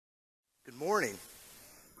Good morning.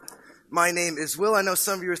 My name is Will. I know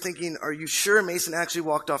some of you are thinking, are you sure Mason actually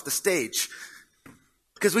walked off the stage?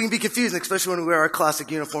 Because we can be confusing, especially when we wear our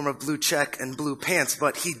classic uniform of blue check and blue pants,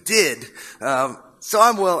 but he did. So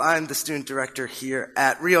I'm Will. I'm the student director here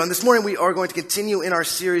at Rio. And this morning we are going to continue in our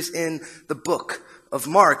series in the book of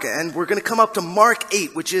Mark. And we're going to come up to Mark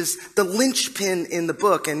 8, which is the linchpin in the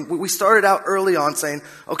book. And we started out early on saying,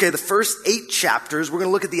 okay, the first 8 chapters, we're going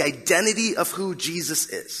to look at the identity of who Jesus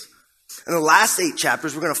is. In the last 8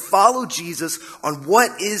 chapters, we're going to follow Jesus on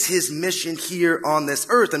what is his mission here on this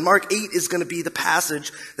earth. And Mark 8 is going to be the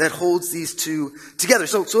passage that holds these two together.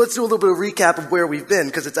 So let's do a little bit of recap of where we've been,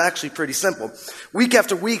 because it's actually pretty simple. Week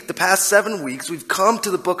after week, the past 7 weeks, we've come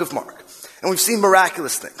to the book of Mark. And we've seen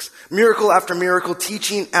miraculous things. Miracle after miracle,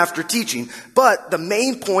 teaching after teaching. But the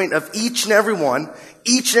main point of each and every one,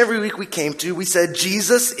 each and every week we came to, we said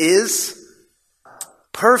Jesus is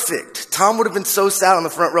perfect. Tom would have been so sad on the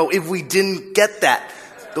front row if we didn't get that.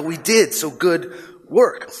 But we did, so good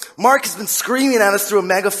work. Mark has been screaming at us through a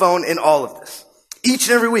megaphone in all of this. Each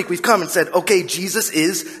and every week we've come and said, okay, Jesus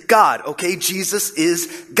is God. Okay, Jesus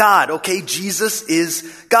is God. Okay, Jesus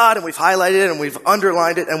is God. And we've highlighted it and we've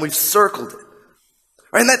underlined it and we've circled it.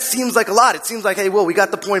 Right? And that seems like a lot. It seems like, hey, well, we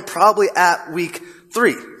got the point probably at week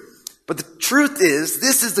 3. But the truth is,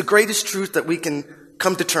 this is the greatest truth that we can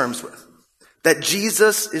come to terms with. That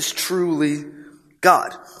Jesus is truly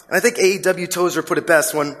God. And I think A.W. Tozer put it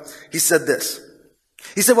best when he said this.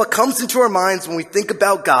 He said, what comes into our minds when we think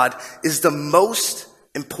about God is the most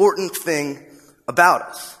important thing about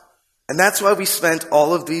us. And that's why we spent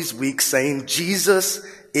all of these weeks saying Jesus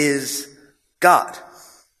is God.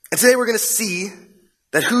 And today we're going to see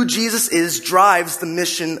that who Jesus is drives the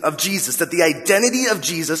mission of Jesus. That the identity of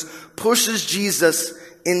Jesus pushes Jesus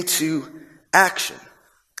into action.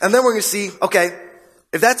 And then we're going to see, okay,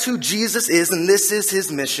 if that's who Jesus is and this is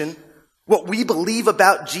his mission, what we believe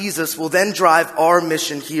about Jesus will then drive our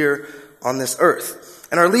mission here on this earth.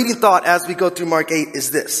 And our leading thought as we go through Mark 8 is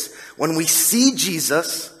this. When we see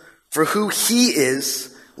Jesus for who he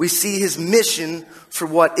is, we see his mission for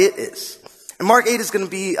what it is. And Mark 8 is going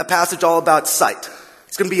to be a passage all about sight.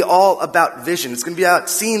 It's going to be all about vision. It's going to be about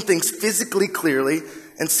seeing things physically clearly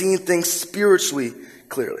and seeing things spiritually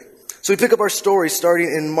clearly. So we pick up our story starting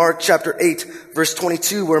in Mark chapter 8, verse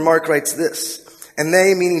 22, where Mark writes this. And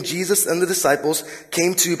they, meaning Jesus and the disciples,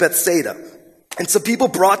 came to Bethsaida. And some people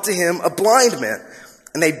brought to him a blind man,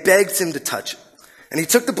 and they begged him to touch him. And he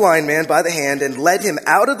took the blind man by the hand and led him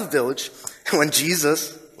out of the village. And when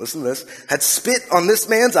Jesus, listen to this, had spit on this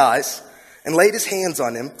man's eyes and laid his hands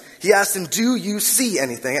on him, he asked him, do you see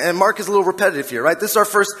anything? And Mark is a little repetitive here, right? This is our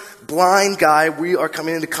first blind guy we are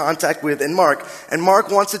coming into contact with in Mark. And Mark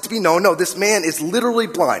wants it to be known, no, this man is literally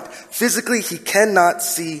blind. Physically, he cannot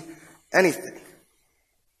see anything.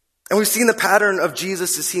 And we've seen the pattern of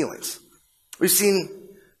Jesus' healings. We've seen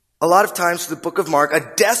a lot of times through the book of Mark,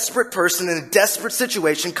 a desperate person in a desperate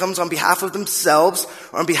situation comes on behalf of themselves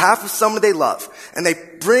or on behalf of someone they love. And they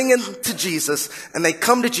bring him to Jesus and they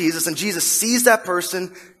come to Jesus and Jesus sees that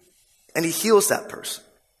person and he heals that person.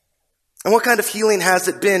 And what kind of healing has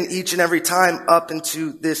it been each and every time up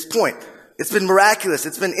into this point? It's been miraculous.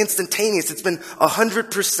 It's been instantaneous. It's been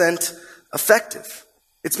 100% effective.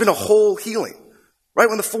 It's been a whole healing. Right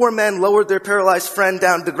when the 4 men lowered their paralyzed friend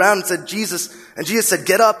down to the ground and said, Jesus said,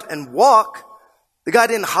 get up and walk. The guy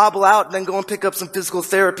didn't hobble out and then go and pick up some physical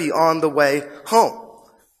therapy on the way home.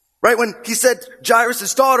 Right when he said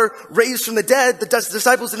Jairus' daughter raised from the dead, the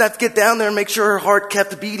disciples didn't have to get down there and make sure her heart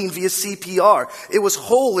kept beating via CPR. It was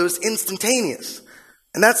whole. It was instantaneous.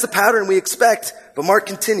 And that's the pattern we expect. But Mark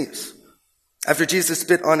continues. After Jesus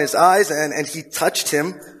spit on his eyes and he touched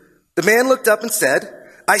him, the man looked up and said,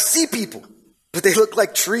 I see people, but they look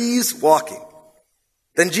like trees walking.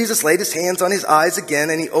 Then Jesus laid his hands on his eyes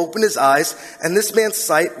again, and he opened his eyes, and this man's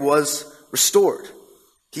sight was restored.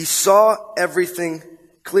 He saw everything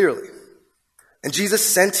clearly. And Jesus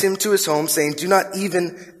sent him to his home, saying, do not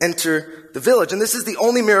even enter the village. And this is the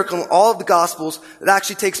only miracle in all of the Gospels that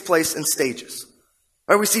actually takes place in stages.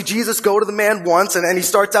 Right, we see Jesus go to the man once, and he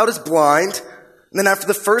starts out as blind. And then after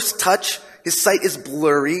the first touch, his sight is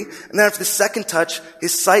blurry. And then after the second touch,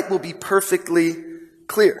 his sight will be perfectly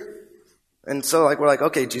clear. And so we're like,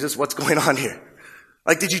 okay, Jesus, what's going on here?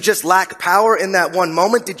 Did you just lack power in that one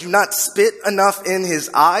moment? Did you not spit enough in his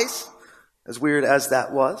eyes? As weird as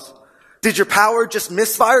that was. Did your power just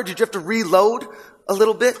misfire? Did you have to reload a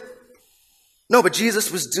little bit? No, but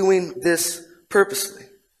Jesus was doing this purposely.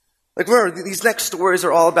 Remember, these next stories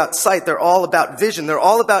are all about sight. They're all about vision. They're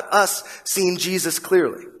all about us seeing Jesus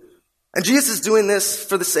clearly. And Jesus is doing this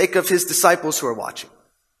for the sake of his disciples who are watching.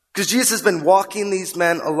 Because Jesus has been walking these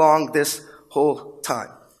men along this whole time.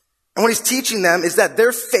 And what he's teaching them is that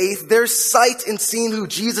their faith, their sight in seeing who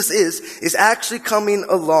Jesus is actually coming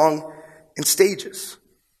along in stages.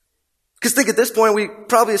 Because think at this point, we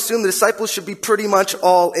probably assume the disciples should be pretty much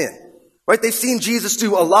all in. Right? They've seen Jesus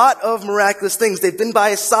do a lot of miraculous things. They've been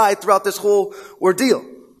by his side throughout this whole ordeal.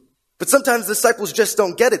 But sometimes the disciples just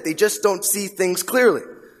don't get it. They just don't see things clearly.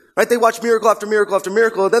 Right? They watch miracle after miracle after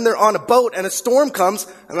miracle. Then they're on a boat and a storm comes.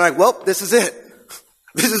 And they're like, well, this is it.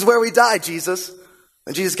 This is where we die, Jesus.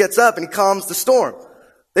 And Jesus gets up and he calms the storm.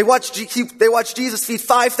 They watch Jesus feed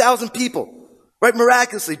 5,000 people. Right?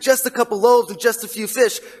 Miraculously. Just a couple loaves and just a few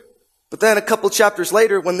fish. But then a couple chapters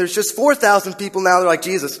later, when there's just 4,000 people now, they're like,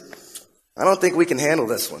 Jesus, I don't think we can handle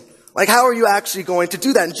this one. Like, how are you actually going to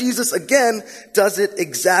do that? And Jesus, again, does it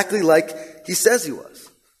exactly like he says he was.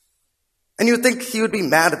 And you would think he would be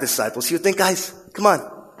mad at the disciples. He would think, guys, come on,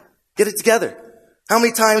 get it together. How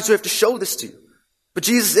many times do we have to show this to you? But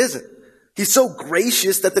Jesus isn't. He's so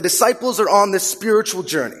gracious that the disciples are on this spiritual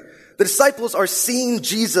journey. The disciples are seeing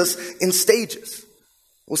Jesus in stages.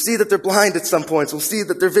 We'll see that they're blind at some points. We'll see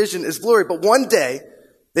that their vision is blurry. But one day,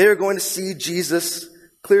 they are going to see Jesus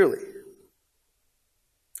clearly.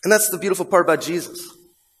 And that's the beautiful part about Jesus.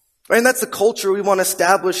 Right? And that's the culture we want to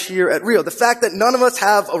establish here at Rio. The fact that none of us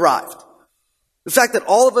have arrived. The fact that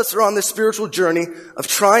all of us are on this spiritual journey of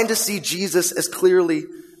trying to see Jesus as clearly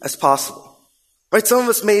as possible. Right? Some of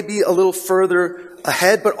us may be a little further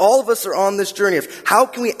ahead, but all of us are on this journey of how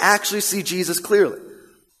can we actually see Jesus clearly?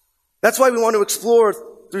 That's why we want to explore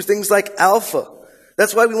through things like Alpha.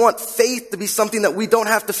 That's why we want faith to be something that we don't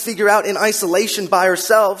have to figure out in isolation by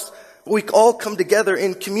ourselves, but we all come together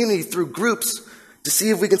in community through groups to see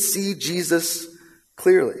if we can see Jesus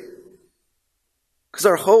clearly. Because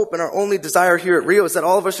our hope and our only desire here at Rio is that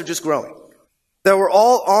all of us are just growing. That we're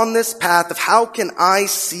all on this path of how can I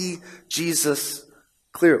see Jesus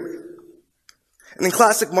clearly. And in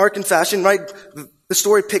classic Markan fashion, right, the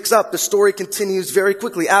story picks up. The story continues very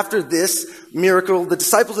quickly. After this miracle, the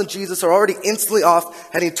disciples and Jesus are already instantly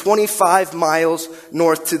off, heading 25 miles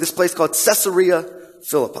north to this place called Caesarea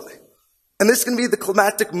Philippi. And this is going to be the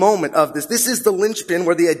climactic moment of this. This is the linchpin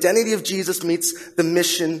where the identity of Jesus meets the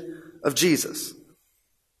mission of Jesus.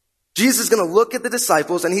 Jesus is going to look at the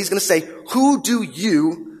disciples and he's going to say, who do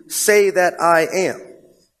you say that I am?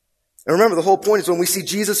 And remember, the whole point is when we see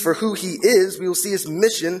Jesus for who he is, we will see his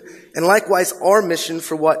mission and likewise our mission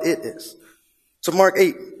for what it is. So Mark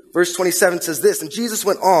 8, verse 27 says this, and Jesus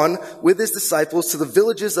went on with his disciples to the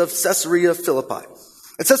villages of Caesarea Philippi.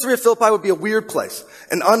 And Caesarea Philippi would be a weird place,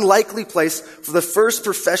 an unlikely place for the first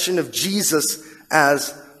profession of Jesus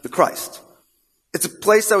as the Christ. It's a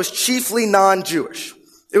place that was chiefly non-Jewish.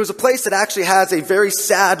 It was a place that actually has a very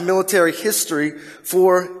sad military history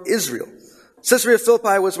for Israel. Caesarea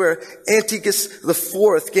Philippi was where Antiochus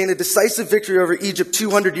IV gained a decisive victory over Egypt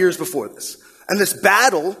 200 years before this. And this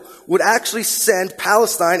battle would actually send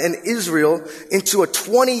Palestine and Israel into a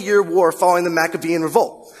 20-year war following the Maccabean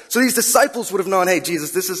revolt. So these disciples would have known, hey,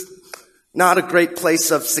 Jesus, this is not a great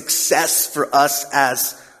place of success for us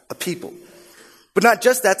as a people. But not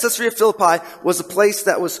just that, Caesarea Philippi was a place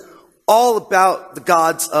that was all about the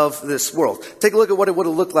gods of this world. Take a look at what it would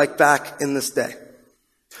have looked like back in this day.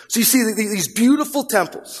 So you see these beautiful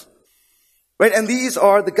temples, right? And these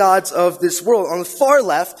are the gods of this world. On the far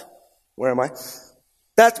left, where am I?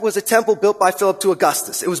 That was a temple built by Philip to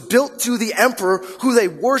Augustus. It was built to the emperor who they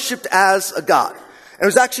worshipped as a god. And it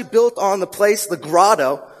was actually built on the place, the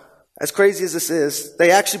grotto, as crazy as this is,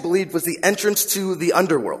 they actually believed was the entrance to the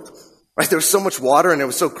underworld. Right? There was so much water and it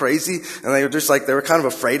was so crazy. And they were kind of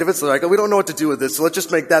afraid of it. So they're like, oh, we don't know what to do with this. So let's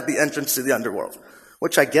just make that the entrance to the underworld.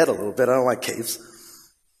 Which I get a little bit. I don't like caves.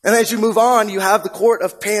 And as you move on, you have the court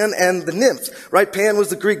of Pan and the nymphs, right? Pan was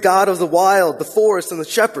the Greek god of the wild, the forest, and the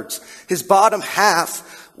shepherds. His bottom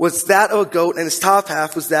half was that of a goat, and his top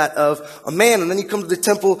half was that of a man. And then you come to the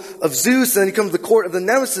temple of Zeus, and then you come to the court of the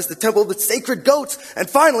Nemesis, the temple of the sacred goats. And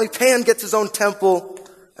finally, Pan gets his own temple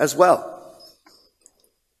as well.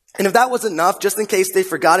 And if that wasn't enough, just in case they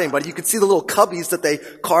forgot anybody, you could see the little cubbies that they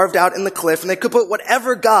carved out in the cliff, and they could put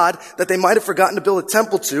whatever god that they might have forgotten to build a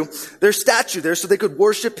temple to, their statue there, so they could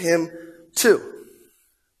worship him too.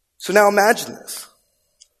 So now imagine this.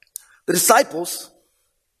 The disciples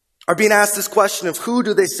are being asked this question of who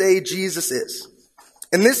do they say Jesus is?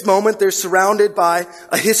 In this moment, they're surrounded by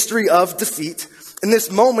a history of defeat. In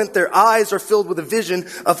this moment, their eyes are filled with a vision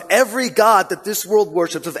of every god that this world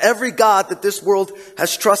worships, of every god that this world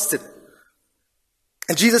has trusted.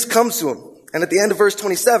 And Jesus comes to them. And at the end of verse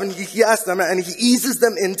 27, he asks them, and he eases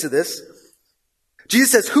them into this.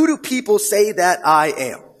 Jesus says, who do people say that I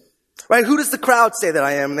am? Right? Who does the crowd say that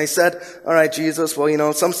I am? And they said, all right, Jesus,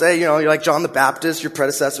 well, some say, you're like John the Baptist, your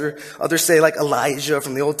predecessor. Others say like Elijah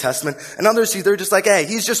from the Old Testament. And others, they're just like, hey,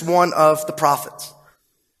 he's just one of the prophets.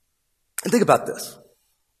 And think about this.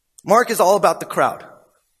 Mark is all about the crowd.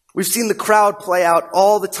 We've seen the crowd play out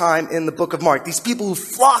all the time in the book of Mark. These people who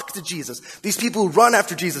flock to Jesus, these people who run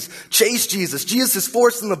after Jesus, chase Jesus. Jesus is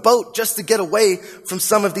forced in the boat just to get away from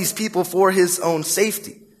some of these people for his own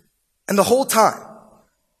safety. And the whole time,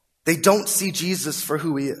 they don't see Jesus for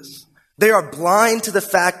who he is. They are blind to the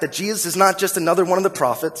fact that Jesus is not just another one of the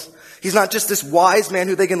prophets. He's not just this wise man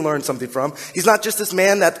who they can learn something from. He's not just this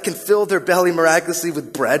man that can fill their belly miraculously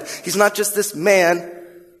with bread. He's not just this man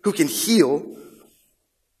who can heal.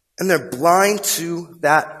 And they're blind to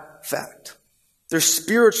that fact.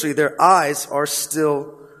 Their eyes are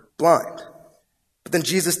still blind. But then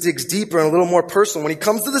Jesus digs deeper and a little more personal. When he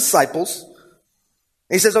comes to the disciples,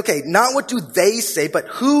 he says, okay, not what do they say, but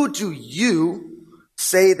who do you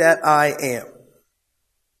say that I am?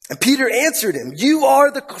 And Peter answered him, you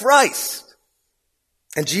are the Christ.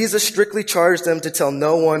 And Jesus strictly charged them to tell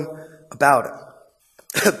no one about him.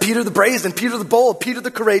 Peter the brazen, Peter the bold, Peter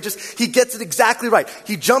the courageous, he gets it exactly right.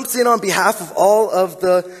 He jumps in on behalf of all of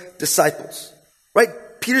the disciples. Right?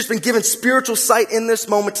 Peter's been given spiritual sight in this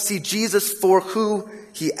moment to see Jesus for who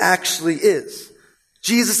he actually is.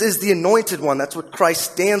 Jesus is the anointed one. That's what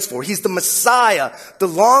Christ stands for. He's the Messiah, the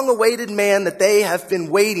long-awaited man that they have been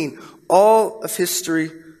waiting all of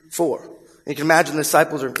history for. And you can imagine the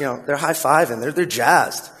disciples are, they're high-fiving. They're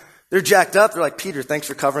jazzed. They're jacked up. They're like, Peter, thanks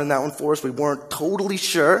for covering that one for us. We weren't totally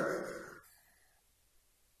sure.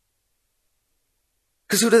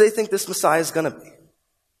 Because who do they think this Messiah is going to be?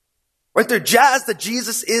 Right? They're jazzed that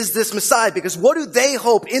Jesus is this Messiah because what do they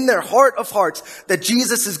hope in their heart of hearts that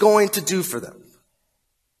Jesus is going to do for them?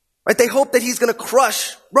 Right? They hope that he's going to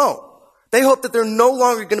crush Rome. They hope that they're no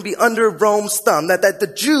longer going to be under Rome's thumb, that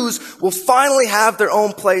the Jews will finally have their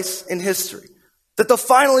own place in history, that they'll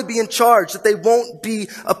finally be in charge, that they won't be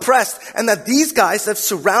oppressed, and that these guys have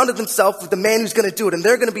surrounded themselves with the man who's going to do it, and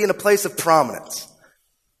they're going to be in a place of prominence.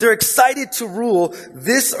 They're excited to rule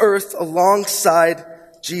this earth alongside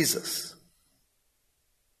Jesus.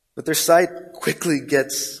 But their sight quickly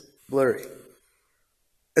gets blurry.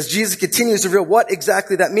 As Jesus continues to reveal what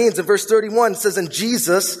exactly that means, in verse 31 it says, and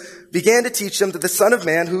Jesus began to teach them that the Son of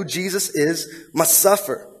Man, who Jesus is, must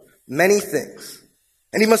suffer many things.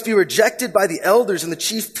 And he must be rejected by the elders and the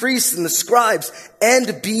chief priests and the scribes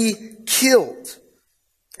and be killed.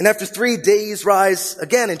 And after 3 days rise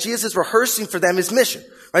again. And Jesus is rehearsing for them his mission,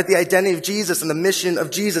 right? The identity of Jesus and the mission of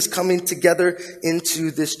Jesus coming together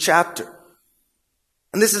into this chapter.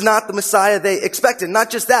 And this is not the Messiah they expected.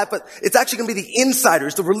 Not just that, but it's actually going to be the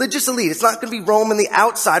insiders, the religious elite. It's not going to be Rome and the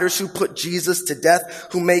outsiders who put Jesus to death,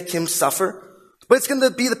 who make him suffer. But it's going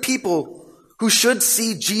to be the people who should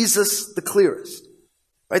see Jesus the clearest.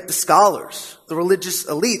 Right? The scholars, the religious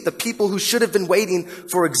elite, the people who should have been waiting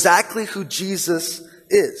for exactly who Jesus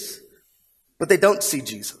is. But they don't see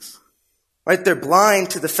Jesus. Right? They're blind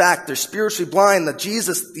to the fact, they're spiritually blind that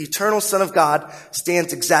Jesus, the eternal Son of God,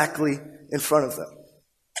 stands exactly in front of them.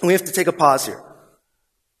 And we have to take a pause here.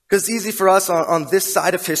 Because it's easy for us on this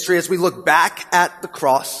side of history as we look back at the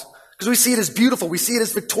cross. Because we see it as beautiful. We see it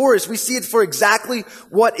as victorious. We see it for exactly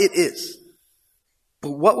what it is.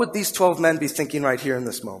 But what would these 12 men be thinking right here in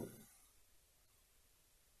this moment?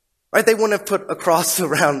 Right? They wouldn't have put a cross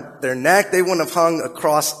around their neck. They wouldn't have hung a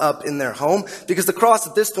cross up in their home. Because the cross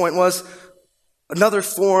at this point was another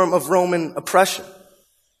form of Roman oppression.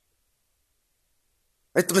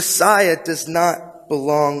 Right? The Messiah does not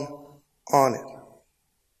belong on it.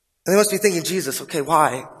 And they must be thinking, Jesus, okay,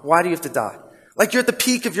 why? Why do you have to die? Like you're at the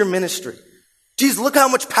peak of your ministry. Jesus, look how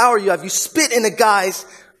much power you have. You spit in a guy's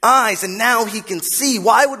eyes and now he can see.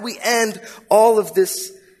 Why would we end all of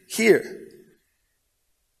this here?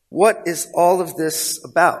 What is all of this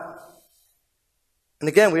about? And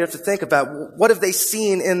again, we have to think about what have they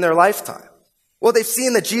seen in their lifetime? Well, they've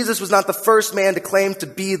seen that Jesus was not the first man to claim to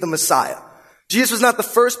be the Messiah. Jesus was not the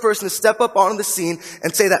first person to step up onto the scene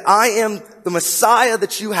and say that I am the Messiah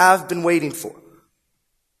that you have been waiting for.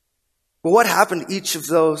 But what happened to each of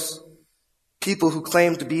those people who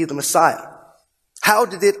claimed to be the Messiah? How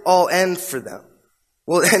did it all end for them?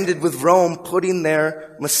 Well, it ended with Rome putting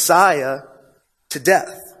their Messiah to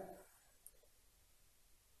death.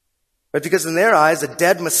 But because in their eyes, a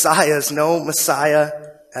dead Messiah is no Messiah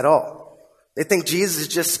at all. They think Jesus is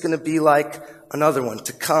just going to be like another one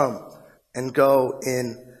to come and go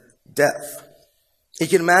in death. You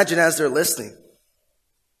can imagine as they're listening,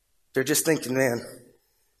 they're just thinking, man,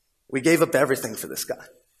 we gave up everything for this guy.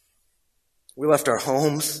 We left our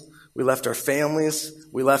homes. We left our families.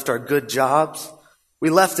 We left our good jobs. We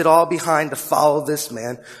left it all behind to follow this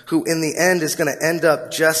man who in the end is going to end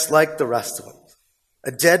up just like the rest of them.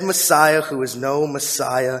 A dead Messiah who is no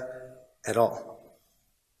Messiah at all.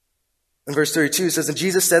 In verse 32 it says, and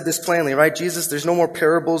Jesus said this plainly, right? Jesus, there's no more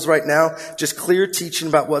parables right now, just clear teaching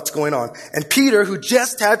about what's going on. And Peter, who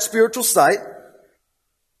just had spiritual sight,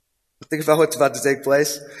 think about what's about to take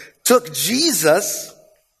place, took Jesus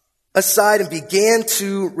aside and began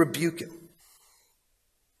to rebuke him.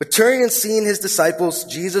 But turning and seeing his disciples,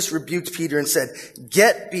 Jesus rebuked Peter and said,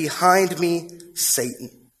 get behind me, Satan.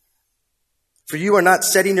 For you are not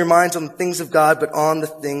setting your minds on the things of God, but on the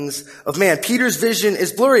things of man. Peter's vision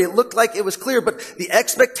is blurry. It looked like it was clear, but the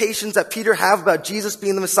expectations that Peter have about Jesus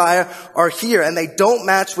being the Messiah are here, and they don't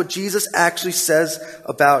match what Jesus actually says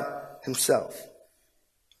about himself.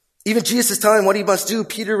 Even Jesus is telling him what he must do.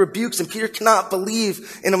 Peter rebukes him. Peter cannot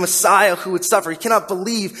believe in a Messiah who would suffer. He cannot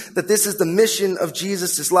believe that this is the mission of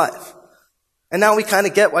Jesus' life. And now we kind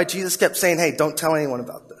of get why Jesus kept saying, hey, don't tell anyone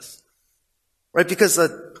about this. Right? Because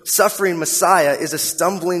the suffering Messiah is a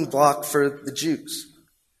stumbling block for the Jews.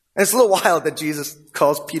 And it's a little wild that Jesus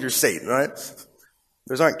calls Peter Satan, right?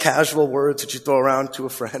 Those aren't casual words that you throw around to a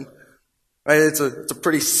friend. Right? It's a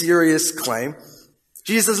pretty serious claim.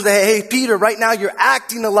 Jesus doesn't say, hey, Peter, right now you're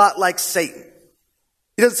acting a lot like Satan.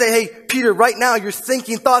 He doesn't say, hey, Peter, right now you're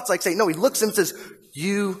thinking thoughts like Satan. No, he looks at him and says,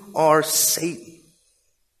 you are Satan.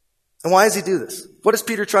 And why does he do this? What is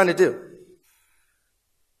Peter trying to do?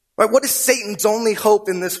 Right, what is Satan's only hope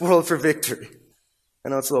in this world for victory? I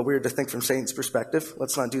know it's a little weird to think from Satan's perspective.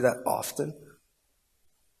 Let's not do that often.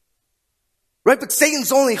 Right, but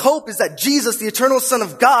Satan's only hope is that Jesus, the eternal Son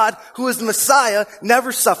of God, who is the Messiah,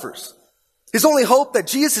 never suffers. His only hope that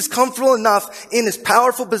Jesus is comfortable enough in his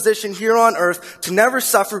powerful position here on earth to never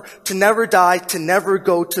suffer, to never die, to never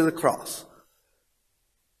go to the cross.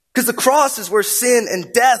 Because the cross is where sin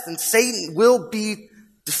and death and Satan will be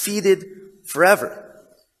defeated forever.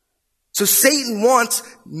 So Satan wants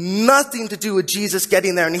nothing to do with Jesus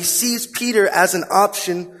getting there, and he sees Peter as an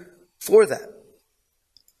option for that.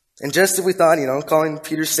 And just as we thought, calling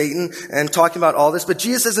Peter Satan and talking about all this, but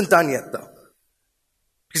Jesus isn't done yet, though.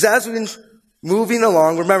 Because as we've been moving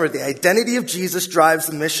along, remember, the identity of Jesus drives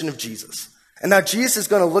the mission of Jesus. And now Jesus is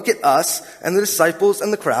going to look at us and the disciples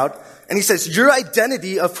and the crowd, and he says, your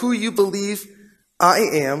identity of who you believe I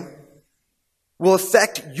am will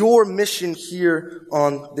affect your mission here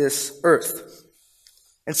on this earth.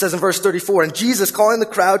 And it says in verse 34, and Jesus, calling the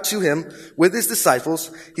crowd to him with his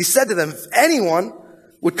disciples, he said to them, if anyone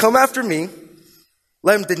would come after me,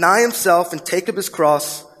 let him deny himself and take up his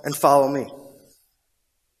cross and follow me.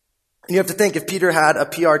 And you have to think, if Peter had a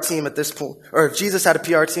PR team at this point, or if Jesus had a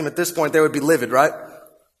PR team at this point, they would be livid, right?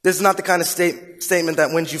 This is not the kind of statement that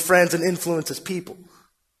wins you friends and influences people.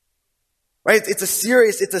 Right? It's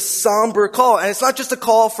a somber call. And it's not just a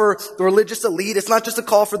call for the religious elite. It's not just a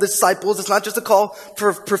call for the disciples. It's not just a call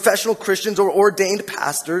for professional Christians or ordained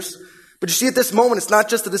pastors. But you see at this moment, it's not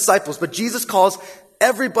just the disciples, but Jesus calls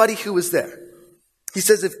everybody who is there. He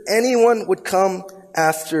says, if anyone would come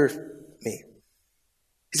after me.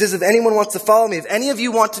 He says, if anyone wants to follow me, if any of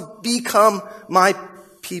you want to become my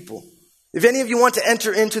people, if any of you want to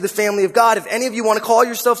enter into the family of God, if any of you want to call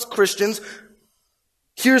yourselves Christians,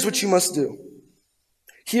 here's what you must do.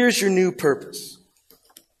 Here's your new purpose.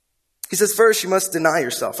 He says, first, you must deny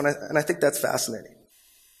yourself. And I think that's fascinating.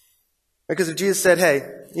 Because if Jesus said, hey,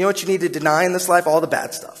 you know what you need to deny in this life? All the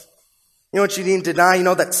bad stuff. You know what you need to deny?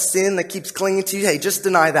 That sin that keeps clinging to you? Hey, just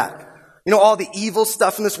deny that. All the evil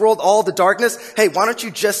stuff in this world, all the darkness? Hey, why don't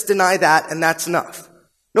you just deny that and that's enough?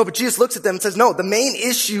 No, but Jesus looks at them and says, no, the main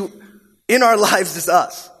issue in our lives is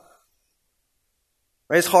us.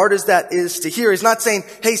 Right? As hard as that is to hear, he's not saying,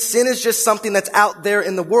 hey, sin is just something that's out there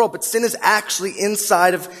in the world, but sin is actually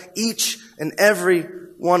inside of each and every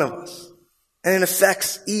one of us. And it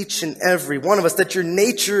affects each and every one of us, that your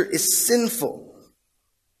nature is sinful.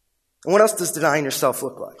 And what else does denying yourself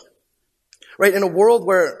look like? Right? In a world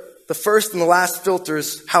where the first and the last filter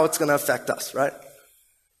is how it's going to affect us, right?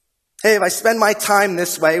 Hey, if I spend my time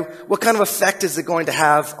this way, what kind of effect is it going to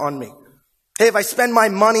have on me? Hey, if I spend my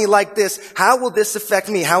money like this, how will this affect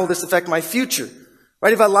me? How will this affect my future?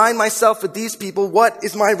 Right? If I align myself with these people, what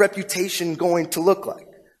is my reputation going to look like?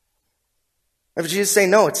 If Jesus saying,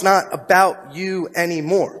 no, it's not about you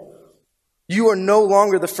anymore. You are no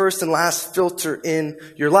longer the first and last filter in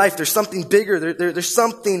your life. There's something bigger. There's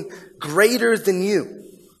something greater than you.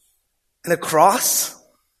 And a cross?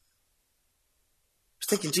 You're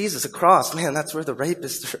thinking, Jesus, a cross. Man, that's where the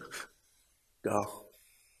rapists go.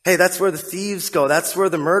 Hey, that's where the thieves go. That's where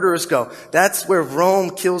the murderers go. That's where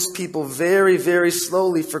Rome kills people very, very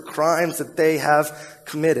slowly for crimes that they have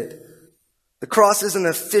committed. The cross isn't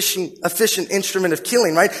an efficient instrument of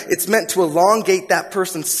killing, right? It's meant to elongate that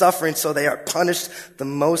person's suffering so they are punished the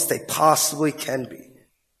most they possibly can be.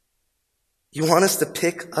 You want us to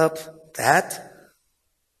pick up that?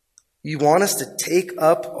 You want us to take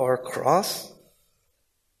up our cross?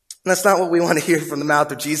 And that's not what we want to hear from the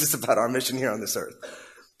mouth of Jesus about our mission here on this earth.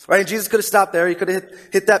 Right? And Jesus could have stopped there. He could have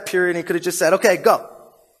hit that period and he could have just said, okay, go.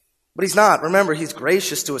 But he's not. Remember, he's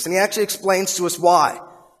gracious to us. And he actually explains to us why.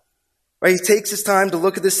 Right? He takes his time to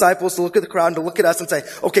look at the disciples, to look at the crowd, and to look at us and say,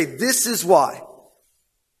 okay, this is why.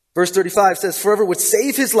 Verse 35 says, "For whoever would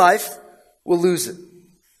save his life will lose it.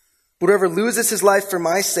 But whoever loses his life for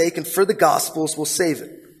my sake and for the gospel's will save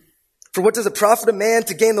it. For what does it profit a man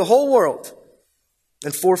to gain the whole world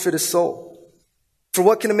and forfeit his soul? For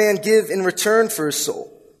what can a man give in return for his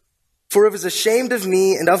soul? For if he is ashamed of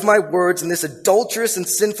me and of my words in this adulterous and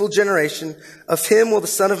sinful generation, of him will the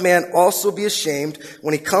Son of Man also be ashamed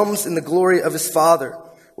when he comes in the glory of his Father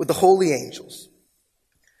with the holy angels."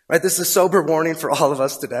 Right? This is a sober warning for all of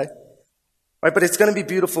us today. Right? But it's going to be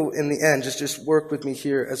beautiful in the end. Just work with me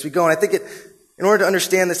here as we go. And I think in order to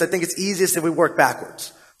understand this, I think it's easiest if we work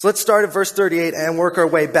backwards. So let's start at verse 38 and work our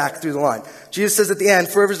way back through the line. Jesus says at the end,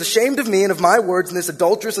 "For whoever is ashamed of me and of my words in this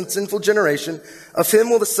adulterous and sinful generation, of him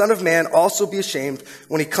will the Son of Man also be ashamed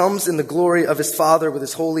when he comes in the glory of his Father with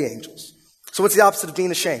his holy angels." So what's the opposite of being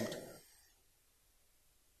ashamed?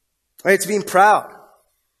 Right? It's being proud.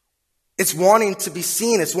 It's wanting to be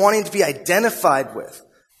seen. It's wanting to be identified with.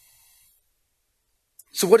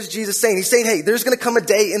 So what is Jesus saying? He's saying, hey, there's going to come a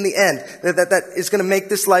day in the end that is going to make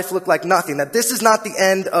this life look like nothing. That this is not the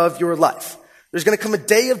end of your life. There's going to come a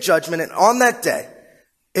day of judgment, and on that day,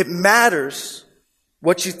 it matters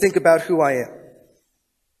what you think about who I am.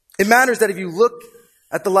 It matters that if you look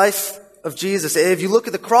at the life of Jesus, if you look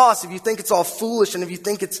at the cross, if you think it's all foolish, and if you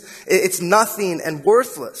think it's nothing and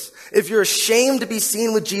worthless, if you're ashamed to be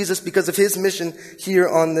seen with Jesus because of his mission here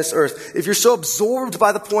on this earth, if you're so absorbed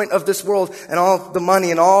by the point of this world and all the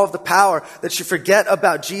money and all of the power that you forget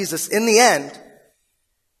about Jesus, in the end,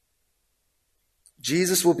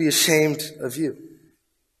 Jesus will be ashamed of you. And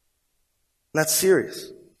that's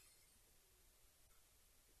serious.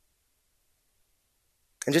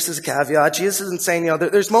 And just as a caveat, Jesus isn't saying,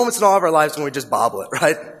 there's moments in all of our lives when we just bobble it,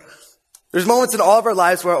 right? There's moments in all of our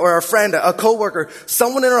lives where our friend, a coworker,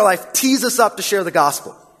 someone in our life tease us up to share the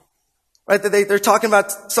gospel. Right? They're talking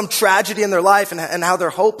about some tragedy in their life and how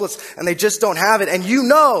they're hopeless and they just don't have it. And you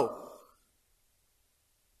know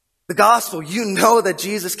the gospel. You know that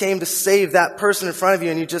Jesus came to save that person in front of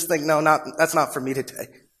you, and you just think, that's not for me today.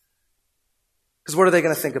 Because what are they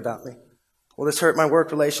going to think about me? Will this hurt my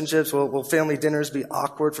work relationships? Will family dinners be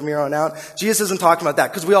awkward from here on out? Jesus isn't talking about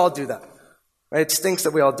that, because we all do that. Right? It stinks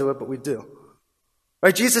that we all do it, but we do.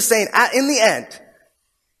 Right? Jesus is saying, in the end,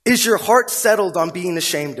 is your heart settled on being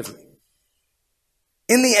ashamed of me?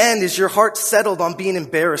 In the end, is your heart settled on being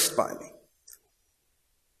embarrassed by me?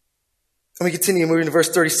 And we continue moving to verse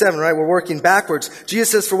 37, right? We're working backwards. Jesus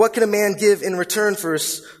says, "For what can a man give in return for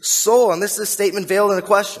his soul?" And this is a statement veiled in a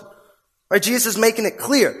question. Right? Jesus is making it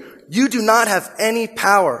clear. You do not have any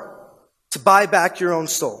power to buy back your own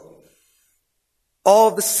soul. All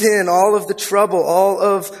of the sin, all of the trouble, all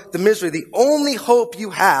of the misery, the only hope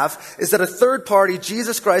you have is that a third party,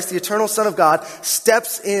 Jesus Christ, the eternal Son of God,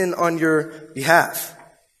 steps in on your behalf.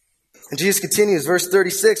 And Jesus continues, verse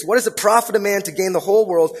 36, "What does it profit a man to gain the whole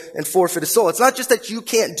world and forfeit his soul?" It's not just that you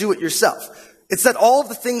can't do it yourself. It's that all of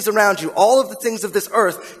the things around you, all of the things of this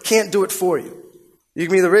earth can't do it for you. You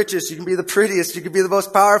can be the richest, you can be the prettiest, you can be the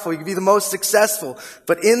most powerful, you can be the most successful.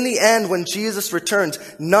 But in the end, when Jesus returns,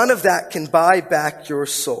 none of that can buy back your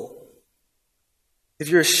soul. If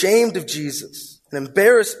you're ashamed of Jesus and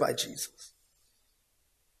embarrassed by Jesus.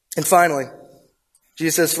 And finally,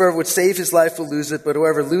 Jesus says, "For whoever would save his life will lose it, but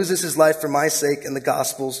whoever loses his life for my sake and the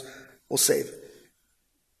gospel's will save it."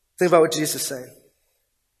 Think about what Jesus is saying.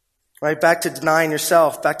 Right? Back to denying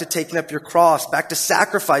yourself, back to taking up your cross, back to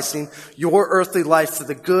sacrificing your earthly life for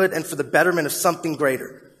the good and for the betterment of something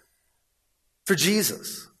greater. For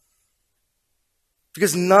Jesus.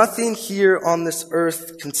 Because nothing here on this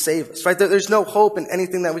earth can save us, right? There's no hope in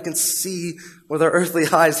anything that we can see with our earthly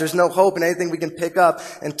eyes. There's no hope in anything we can pick up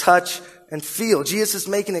and touch and feel. Jesus is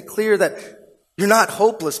making it clear that you're not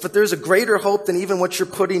hopeless, but there's a greater hope than even what you're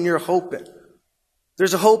putting your hope in.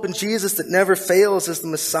 There's a hope in Jesus that never fails as the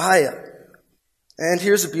Messiah. And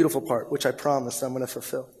here's the beautiful part, which I promise I'm going to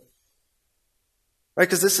fulfill. Right?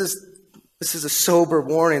 Because this is a sober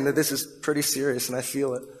warning that this is pretty serious, and I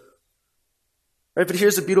feel it. Right? But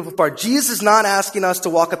here's the beautiful part. Jesus is not asking us to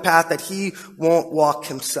walk a path that he won't walk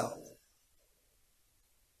himself.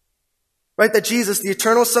 Right? That Jesus, the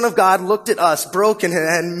eternal Son of God, looked at us, broken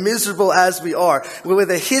and miserable as we are, with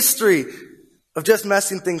a history of just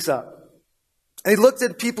messing things up. And he looked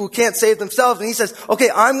at people who can't save themselves, and he says, okay,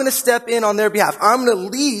 I'm going to step in on their behalf. I'm going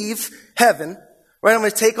to leave heaven. Right? I'm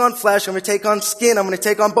going to take on flesh. I'm going to take on skin. I'm going to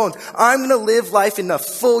take on bones. I'm going to live life in the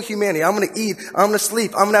full humanity. I'm going to eat. I'm going to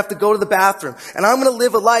sleep. I'm going to have to go to the bathroom. And I'm going to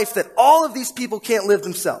live a life that all of these people can't live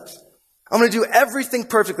themselves. I'm going to do everything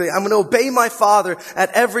perfectly. I'm going to obey my Father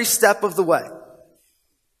at every step of the way.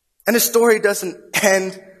 And the story doesn't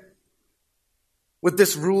end with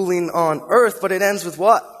this ruling on earth, but it ends with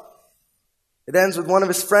what? It ends with one of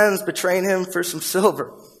his friends betraying him for some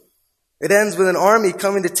silver. It ends with an army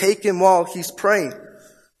coming to take him while he's praying.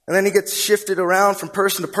 And then he gets shifted around from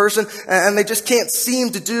person to person, and they just can't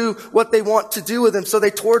seem to do what they want to do with him, so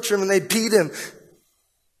they torture him and they beat him.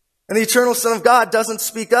 And the eternal Son of God doesn't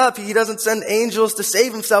speak up. He doesn't send angels to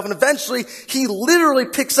save himself. And eventually, he literally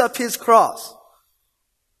picks up his cross.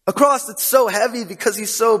 A cross that's so heavy because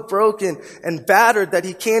he's so broken and battered that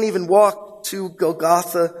he can't even walk to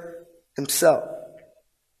Golgotha himself.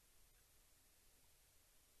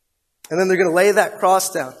 And then they're going to lay that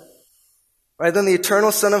cross down. Right? Then the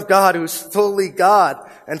eternal Son of God, who's fully God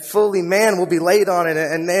and fully man, will be laid on it,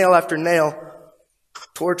 and nail after nail,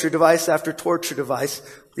 torture device after torture device.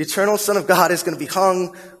 The eternal Son of God is going to be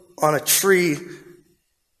hung on a tree.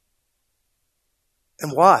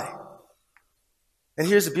 And why? And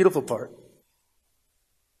here's the beautiful part.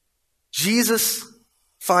 Jesus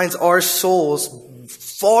finds our souls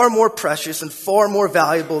far more precious and far more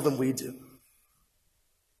valuable than we do.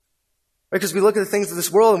 Because we look at the things of this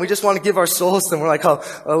world and we just want to give our souls to them. We're like, oh,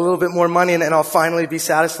 a little bit more money and I'll finally be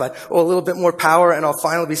satisfied. Oh, a little bit more power and I'll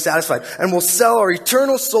finally be satisfied. And we'll sell our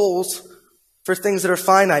eternal souls for things that are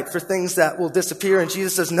finite, for things that will disappear. And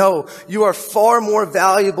Jesus says, no, you are far more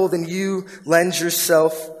valuable than you lend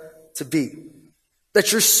yourself to be.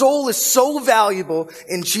 That your soul is so valuable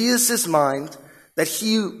in Jesus' mind that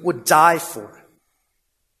he would die for it.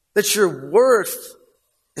 That your worth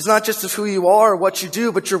is not just of who you are or what you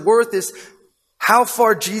do, but your worth is how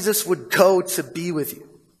far Jesus would go to be with you.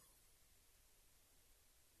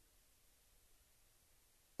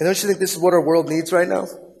 And don't you think this is what our world needs right now?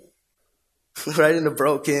 Right? In a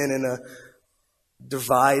broken, in a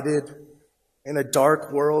divided, in a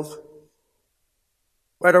dark world.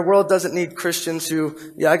 Right? Our world doesn't need Christians who,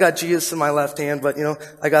 I got Jesus in my left hand, but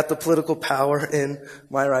I got the political power in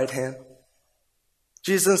my right hand.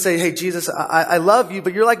 Jesus doesn't say, hey, Jesus, I love you,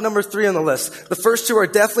 but you're like number 3 on the list. The first 2 are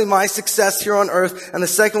definitely my success here on earth, and the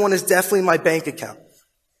second one is definitely my bank account.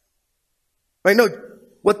 Right? No,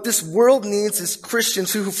 what this world needs is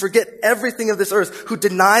Christians who forget everything of this earth, who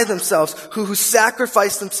deny themselves, who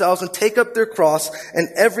sacrifice themselves and take up their cross and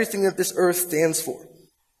everything that this earth stands for.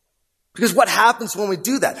 Because what happens when we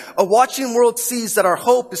do that? A watching world sees that our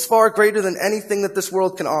hope is far greater than anything that this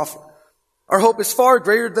world can offer. Our hope is far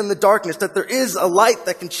greater than the darkness, that there is a light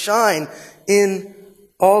that can shine in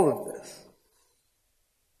all of this.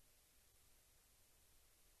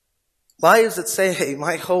 Lives that say, hey,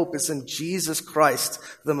 my hope is in Jesus Christ,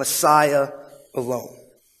 the Messiah alone.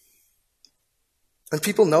 And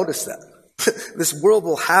people notice that. This world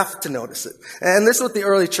will have to notice it. And this is what the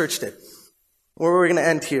early church did. Where we're going to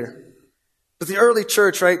end here. But the early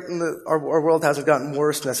church, right, our world hasn't gotten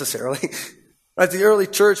worse necessarily. Right, the early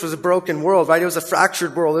church was a broken world, right? It was a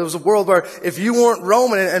fractured world. It was a world where if you weren't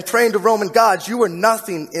Roman and praying to Roman gods, you were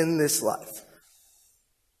nothing in this life.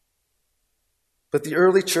 But the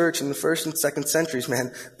early church in the 1st and 2nd centuries,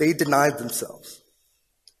 man, they denied themselves.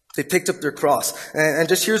 They picked up their cross. And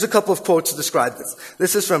just here's a couple of quotes to describe this.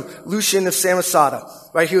 This is from Lucian of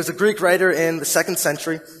Samosata, right? He was a Greek writer in the 2nd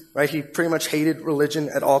century, right? He pretty much hated religion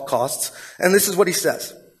at all costs. And this is what he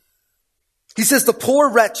says. He says, the poor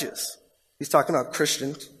wretches, he's talking about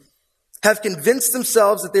Christians, have convinced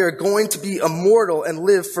themselves that they are going to be immortal and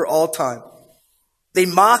live for all time. They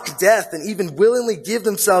mock death and even willingly give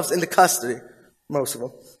themselves into custody, most of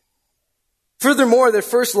them. Furthermore, their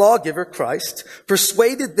first lawgiver, Christ,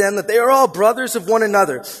 persuaded them that they are all brothers of one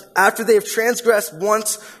another after they have transgressed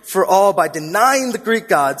once for all by denying the Greek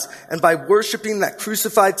gods and by worshiping that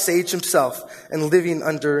crucified sage himself and living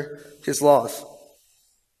under his laws.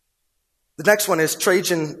 The next one is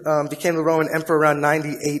Trajan became the Roman emperor around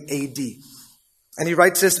 98 AD. And he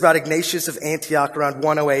writes this about Ignatius of Antioch around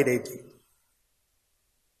 108 AD.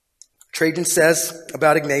 Trajan says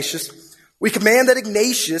about Ignatius, we command that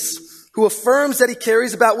Ignatius, who affirms that he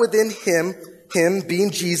carries about within him being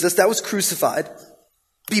Jesus that was crucified,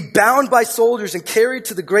 be bound by soldiers and carried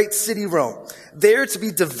to the great city Rome, there to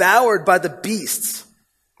be devoured by the beasts.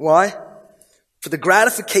 Why? For the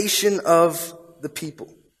gratification of the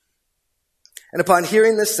people. And upon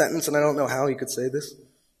hearing this sentence, and I don't know how he could say this,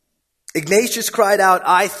 Ignatius cried out,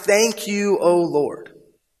 I thank you, O Lord.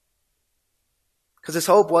 Because his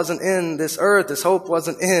hope wasn't in this earth. His hope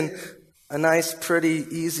wasn't in a nice, pretty,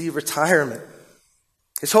 easy retirement.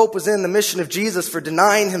 His hope was in the mission of Jesus for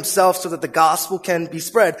denying himself so that the gospel can be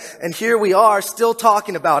spread. And here we are still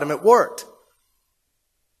talking about him. It worked.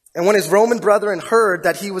 And when his Roman brethren heard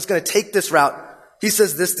that he was going to take this route, he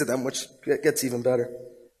says this to them, which gets even better.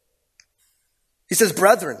 He says,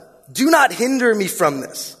 brethren, do not hinder me from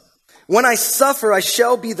this. When I suffer, I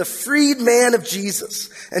shall be the freed man of Jesus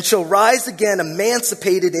and shall rise again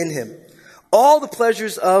emancipated in him. All the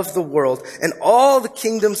pleasures of the world and all the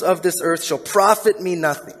kingdoms of this earth shall profit me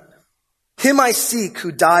nothing. Him I seek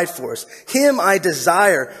who died for us. Him I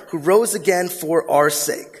desire who rose again for our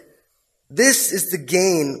sake. This is the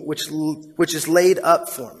gain which is laid up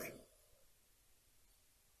for me.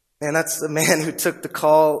 Man, that's the man who took the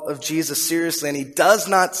call of Jesus seriously, and he does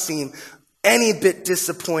not seem any bit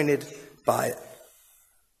disappointed by it.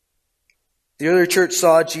 The early church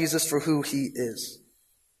saw Jesus for who he is.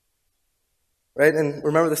 Right? And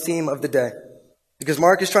remember the theme of the day. Because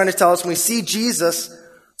Mark is trying to tell us when we see Jesus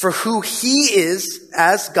for who he is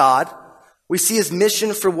as God, we see his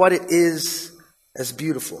mission for what it is as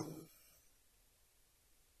beautiful.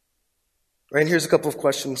 Right? And here's a couple of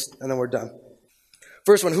questions, and then we're done.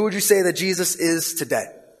 First one, who would you say that Jesus is today?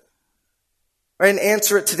 Right? And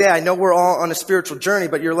answer it today. I know we're all on a spiritual journey,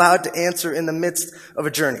 but you're allowed to answer in the midst of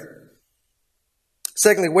a journey.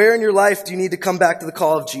 Secondly, where in your life do you need to come back to the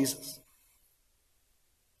call of Jesus?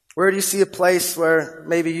 Where do you see a place where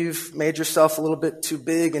maybe you've made yourself a little bit too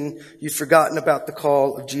big and you've forgotten about the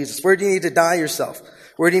call of Jesus? Where do you need to die yourself?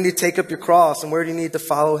 Where do you need to take up your cross? And where do you need to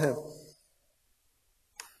follow him?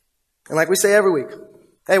 And like we say every week,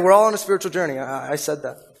 hey, we're all on a spiritual journey. I said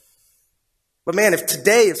that. But man,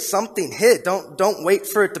 if something hit, don't wait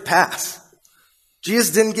for it to pass.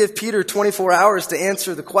 Jesus didn't give Peter 24 hours to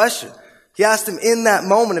answer the question. He asked him in that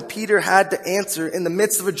moment, and Peter had to answer in the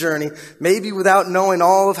midst of a journey, maybe without knowing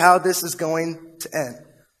all of how this is going to end.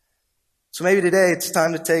 So maybe today it's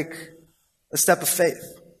time to take a step of faith.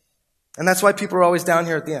 And that's why people are always down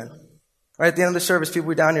here at the end. Right at the end of the service, people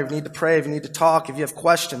are down here. If you need to pray, if you need to talk, if you have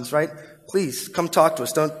questions, right? Please come talk to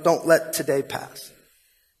us. Don't let today pass.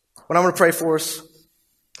 But I'm going to pray for us,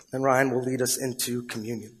 and Ryan will lead us into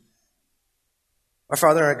communion. Our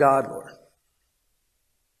Father and our God, Lord,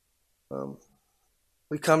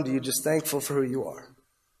 we come to you just thankful for who you are.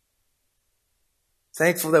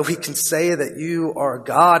 Thankful that we can say that you are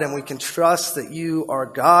God, and we can trust that you are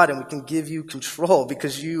God, and we can give you control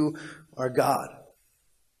because you are God.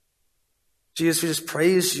 Jesus, we just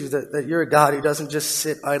praise you that you're a God who doesn't just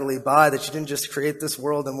sit idly by, that you didn't just create this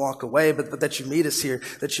world and walk away, but that you meet us here,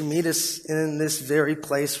 that you meet us in this very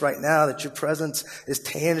place right now, that your presence is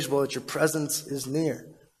tangible, that your presence is near.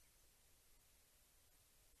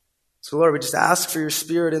 So Lord, we just ask for your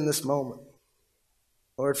Spirit in this moment.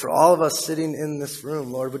 Lord, for all of us sitting in this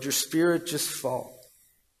room, Lord, would your Spirit just fall?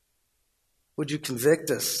 Would you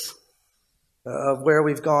convict us of where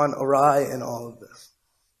we've gone awry in all of this?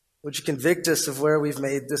 Would you convict us of where we've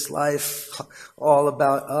made this life all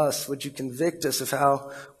about us? Would you convict us of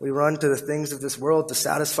how we run to the things of this world to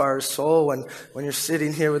satisfy our soul when you're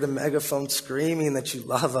sitting here with a megaphone screaming that you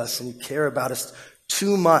love us and you care about us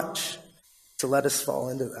too much to let us fall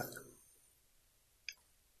into that?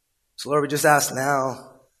 So Lord, we just ask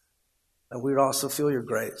now that we would also feel your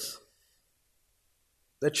grace.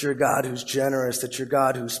 That you're a God who's generous, that you're a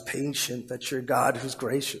God who's patient, that you're a God who's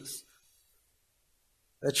gracious.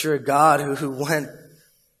 That you're a God who went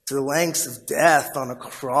to the lengths of death on a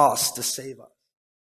cross to save us.